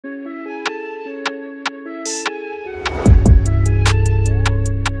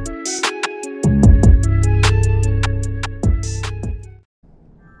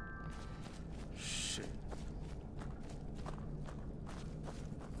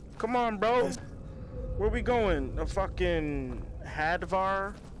Come on, bro. Where we going? The fucking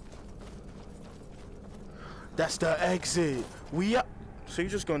Hadvar? That's the exit. We up. So you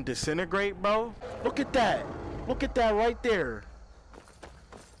just gonna disintegrate, bro? Look at that. Look at that right there.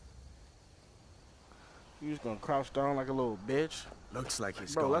 You just gonna crouch down like a little bitch. Looks like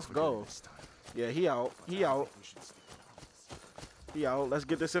he's bro. gone Let's for go. good this time. Yeah, he out. He out. He out. Let's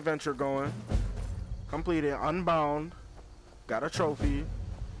get this adventure going. Completed. Unbound. Got a trophy.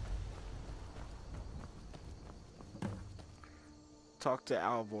 Talk to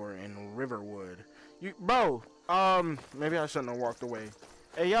Alvor in Riverwood. You, bro. Maybe I shouldn't have walked away.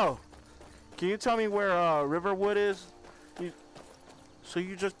 Hey, yo. Can you tell me where Riverwood is? So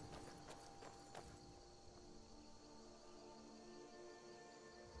you just.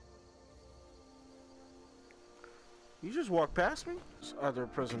 You just walked past me? Other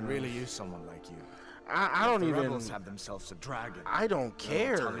prisoners. Really use someone like you. I don't even. Rebels have themselves a dragon. I don't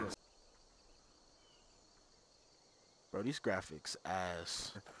care. Bro, these graphics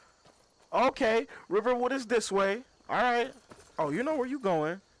ass. Okay, Riverwood is this way. Alright. Oh, you know where you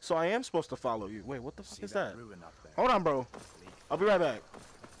going. So I am supposed to follow you. Wait, what the fuck is that? Hold on, bro. I'll be right back.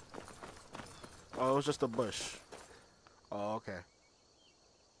 Oh, it was just a bush. Oh, okay.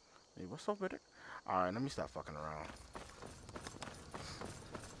 Hey, what's over there? Alright, let me stop fucking around.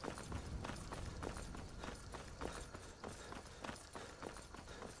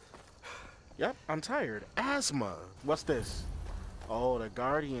 Yep, I'm tired. Asthma. What's this? Oh, the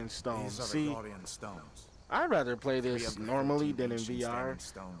Guardian Stones. These are the Guardian Stones. I'd rather play this normally than in VR,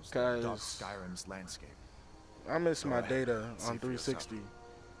 cause Skyrim's landscape. I miss my data on 360.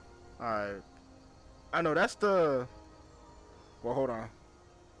 Alright. I know that's the. Well, hold on.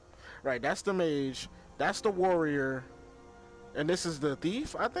 Right, that's the mage. That's the warrior. And this is the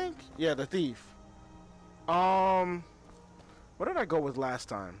thief, I think? Yeah, the thief. What did I go with last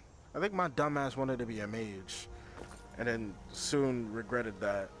time? I think my dumbass wanted to be a mage. And then soon regretted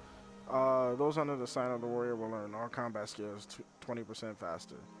that. Those under the sign of the warrior will learn all combat skills 20%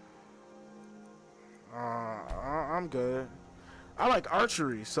 faster. I'm good. I like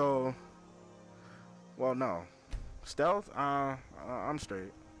archery, so. Well, no. Stealth? I'm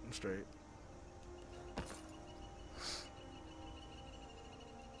straight. I'm straight.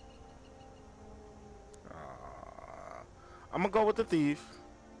 I'm gonna go with the thief.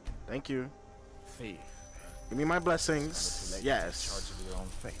 Thank you. Thief. Give me my blessings. Yes. Charge of your own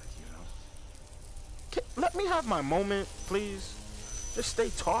fate, you know. Let me have my moment, please. Just stay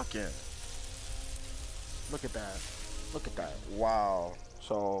talking. Look at that. Look at that. Wow.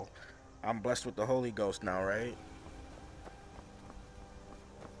 So, I'm blessed with the Holy Ghost now, right?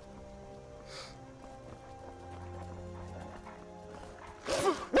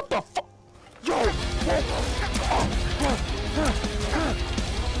 What the fuck? Yo!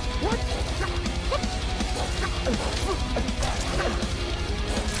 What?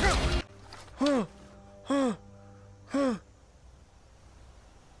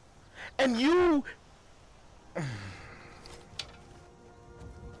 And you.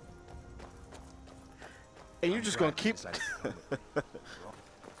 And you just gonna keep.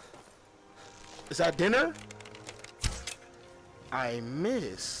 Is that dinner? I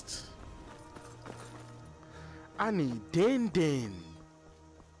missed. I need din.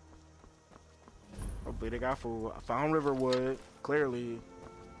 Hopefully they got food. I found Riverwood, clearly.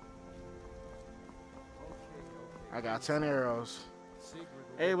 I got 10 arrows.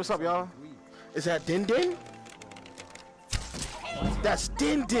 Hey, what's up, y'all? Is that Din? That's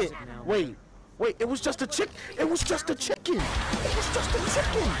Din. Wait, it was just a chick. It was just a chicken. It was just a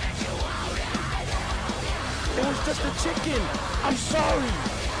chicken. It was just a chicken. I'm sorry.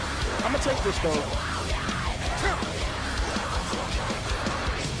 I'm gonna take this though.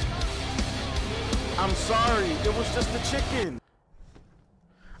 I'm sorry. It was just a chicken.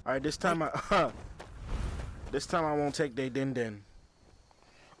 All right, this time I won't take they din.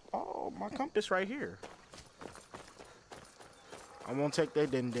 Oh, my compass right here. I won't take their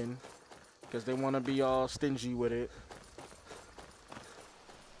din because they want to be all stingy with it.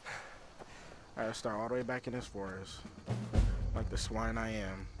 I gotta start all the way back in this forest, like the swine I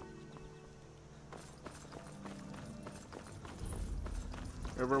am.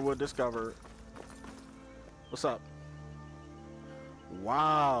 Riverwood discovered. What's up?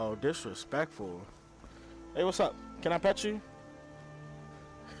 Wow, disrespectful. Hey, what's up? Can I pet you?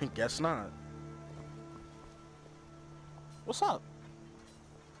 Guess not. What's up?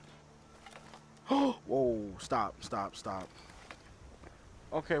 Whoa, stop.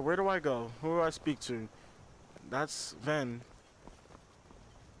 Okay, where do I go? Who do I speak to? That's Ven.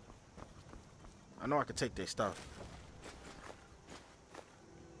 I know I could take their stuff.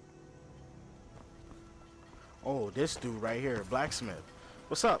 Oh, this dude right here, blacksmith.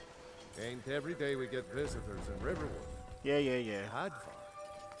 What's up? Ain't every day we get visitors in Riverwood. Yeah, yeah, yeah. Hadvar.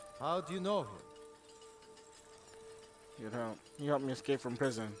 How do you know him? He helped me escape from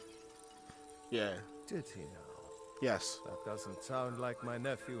prison. Yeah. Did he now? Yes. That doesn't sound like my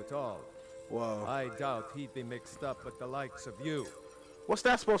nephew at all. Whoa. I doubt he'd be mixed up with the likes of you. What's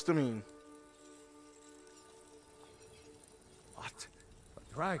that supposed to mean? What?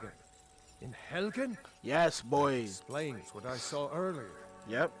 A dragon? In Helgen? Yes, boy. Explains what I saw earlier.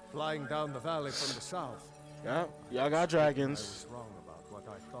 Yep. Flying down the valley from the south. Yep. Y'all got I dragons. was wrong about what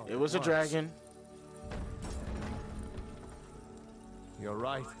I thought It was a dragon. You're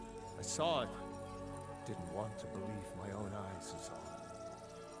right. I saw it. Didn't want to believe my own eyes is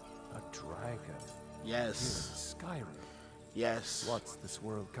all. A dragon. Yes. Here in Skyrim. Yes. What's this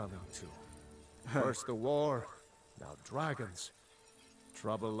world coming to? First the war, now dragons.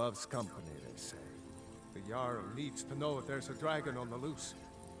 Trouble loves company, they say. The Jarl needs to know if there's a dragon on the loose.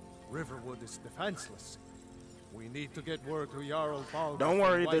 Riverwood is defenseless. We need to get word to Jarl Baldur. Don't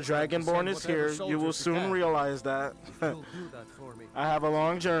worry, the Dragonborn is here. You will soon realize that. You'll do that for me. I have a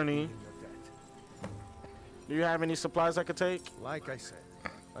long journey. In your debt. Do you have any supplies I could take? Like I said,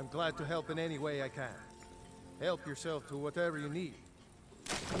 I'm glad to help in any way I can. Help yourself to whatever you need.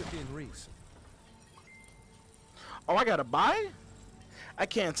 Within reason. Oh, I gotta buy? I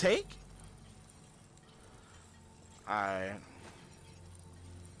can't take? Alright.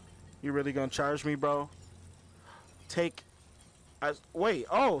 You really gonna charge me, bro? Take. Wait,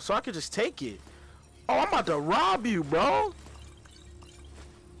 oh, so I could just take it. Oh, I'm about to rob you, bro.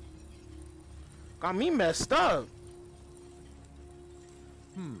 Got me messed up.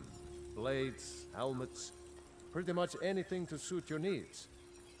 Blades, helmets, pretty much anything to suit your needs.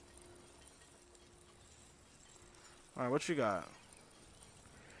 Alright, what you got?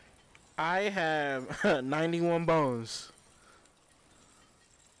 I have 91 bones.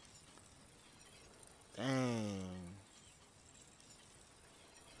 Dang.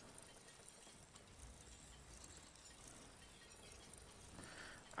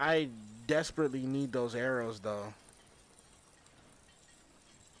 I desperately need those arrows, though.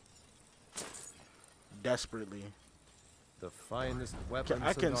 Desperately. The finest weapons.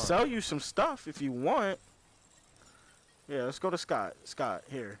 I can sell you some stuff if you want. Yeah, let's go to Scott. Scott,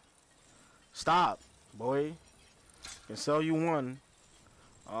 here. Stop, boy. Can sell you one.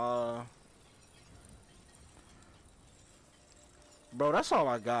 Bro, that's all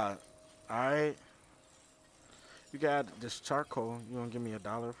I got. Alright. You got this charcoal. You gonna give me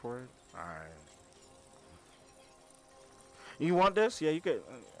 $1 for it? Alright. You want this? Yeah, you get.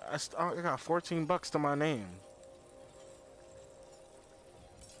 I got 14 bucks to my name.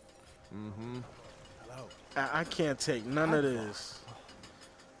 Hello. I can't take none of this.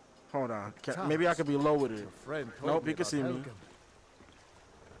 Hold on. Maybe I could be low with it. Nope, you can see me.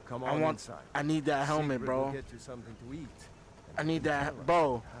 Come on inside. I need that helmet, Secret bro. will get you something to eat. I need that,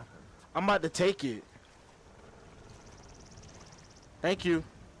 bro. I'm about to take it. Thank you.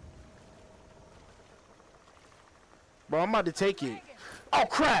 Bro, I'm about to take it. Oh,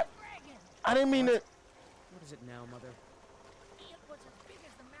 crap. I didn't mean it. What is it now, Mother? It was as big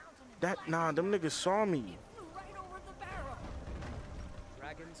as the mountain in Nah, them niggas saw me. It flew right over the barrel.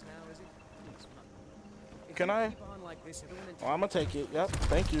 Dragons now, is it? Please, Mother. If Can you I? keep on like this, it'll Oh, I'm gonna take it. Yep,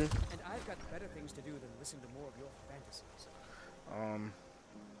 thank you. And I've got better things to do than listen to more of your fantasies.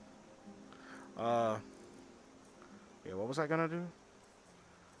 Yeah, what was I gonna do?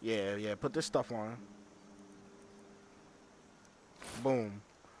 Yeah, put this stuff on. Boom.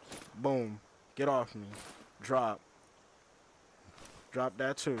 Boom. Get off me. Drop. Drop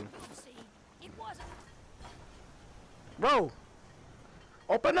that too. See, it wasn't. Bro!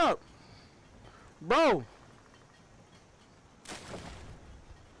 Open up! Bro!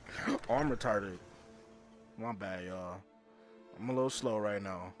 Oh, I'm retarded. My bad, y'all. I'm a little slow right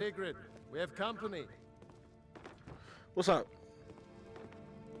now. Sigrid, we have company. What's up?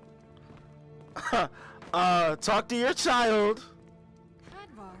 Talk to your child.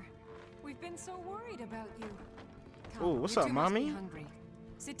 Hadvar, we've been so worried about you. Ooh, what's you up, two must be mommy? hungry.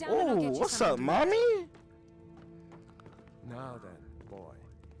 Sit down and I'll get Ooh, you what's something up, to eat. mommy? Now then, boy.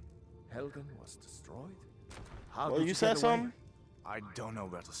 Helgen was destroyed? How Well, did you get said away? something? I don't know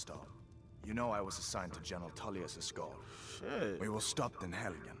where to start. You know I was assigned to General Tullius' escort. Shit. We were stopped in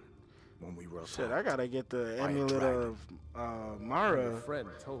Helgen when we were Shit, attacked. I gotta get the By a amulet dragon. of Your Mara. friend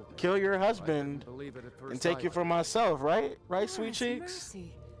told me. Kill your I husband didn't believe it at first and take sight. you for myself, right? Right, Goodness sweet cheeks?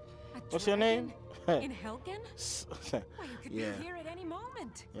 mercy. A What's your name? dragon In Helgen? Well, you could Yeah. be here at any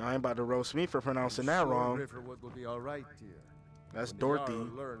moment. Y'all ain't about to roast me for pronouncing I'm that sure wrong. Riverwood will be all right, dear. That's When the Dorothy. Jarl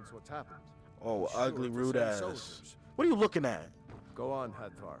learns what's happened. Oh, Sure ugly, to rude send ass. soldiers. What are you looking at? Go on,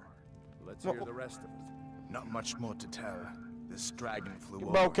 Hadvar. Let's hear the rest of it. Not much more to tell. This dragon flew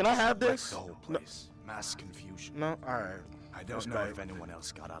Bro, over can I and have wrecked this? the whole place. Mass confusion. No? Alright. I don't know if anyone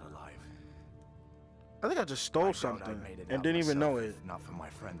else got out alive. I think I just I stole doubt something I made it and out didn't even know myself, it. if Not for my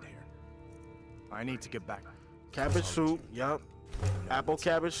friend here. I need to get back. Cabbage soup, yup. Apple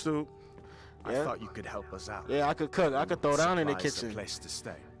cabbage soup. I Yeah. thought you could help us out. Yeah, I could cook. I could throw down in the Supplies a kitchen. place to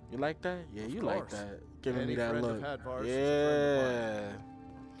stay. You like that? Yeah, you like course. that. Giving me Any that friend of look. Hadvar's is a friend of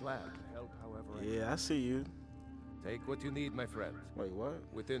Yeah. Glad to help however I Yeah, I see you. can. Take what you need, my friend. Wait, what?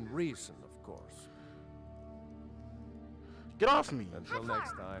 Within reason, of course. Get off me. Until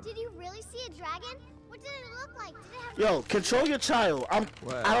next time. Did you really see a dragon? What did it look like? Did it have Yo, control your child. I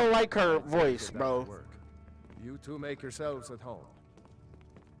don't like her voice, Get back bro. to work. You two make yourselves at home.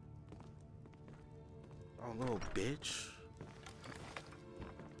 Oh, little bitch.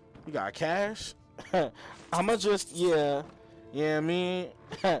 You got cash? I'ma just, yeah. Yeah, me.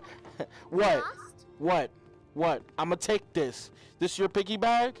 What? lost? What? I'ma take this. This your piggy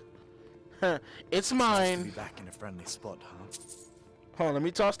bag? It's Nice to be mine. back in a friendly spot, huh? Hold on, let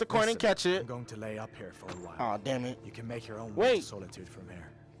me toss the coin and Listen, catch it. I'm going to lay up here for a while. Aw, damn it. You can make your own Wait. way to solitude from here.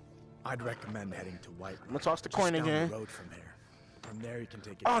 I'd recommend heading to White. I'm gonna toss the just coin down again. The road from here. From there, you can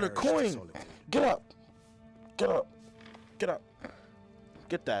take Oh, the carriage to coin. Solitude. Get up. Get up. Get up.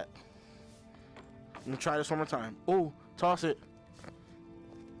 Get that. Let me try this one more time. Ooh, toss it.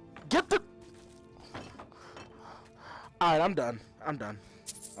 Get the... Alright, I'm done. I'm done.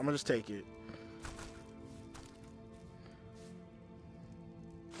 I'm gonna just take it.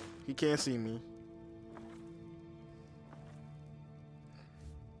 He can't see me.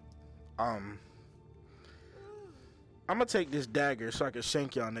 I'm gonna take this dagger so I can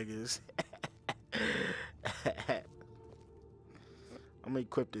shank y'all niggas. I'm gonna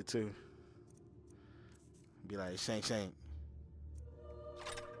equip it too. Be like, shank, shank.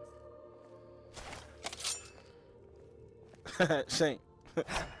 Shank.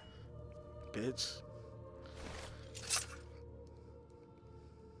 Bitch.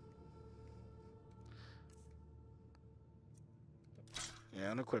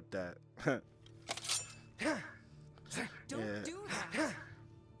 Yeah, unequip that. Don't Yeah. do that.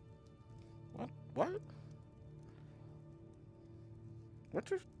 What? What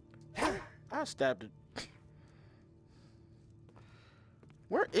you? I stabbed it.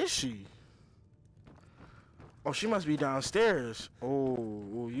 Where is she? Oh, she must be downstairs.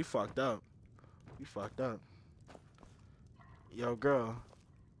 Oh, you fucked up. You fucked up. Yo, girl.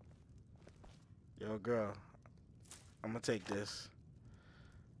 Yo, girl. I'm gonna take this.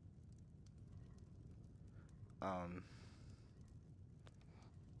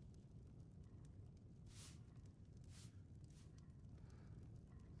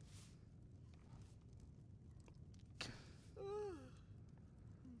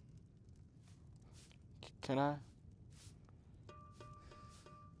 Can I?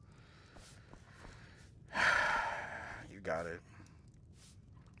 You got it.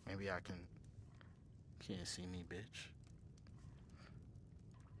 Maybe I can. Can't see me, bitch.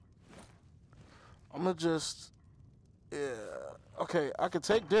 I'm gonna just. Yeah. Okay, I can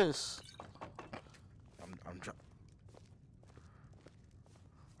take this. I'm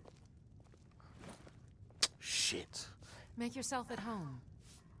Shit. Make yourself at home.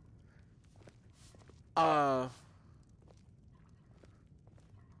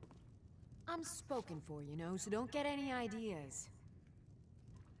 I'm spoken for, you know, so don't get any ideas.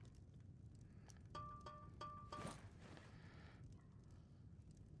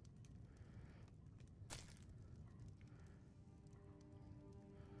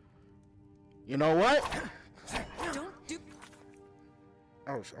 You know what? Don't do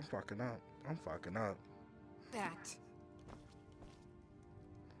Oh, I'm fucking up. I'm fucking up. that.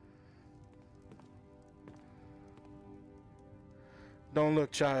 Don't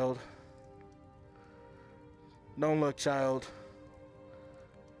look, child. Don't look, child.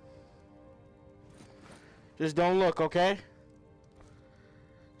 Just don't look, okay?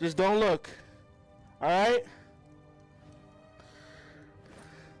 Just don't look. All right?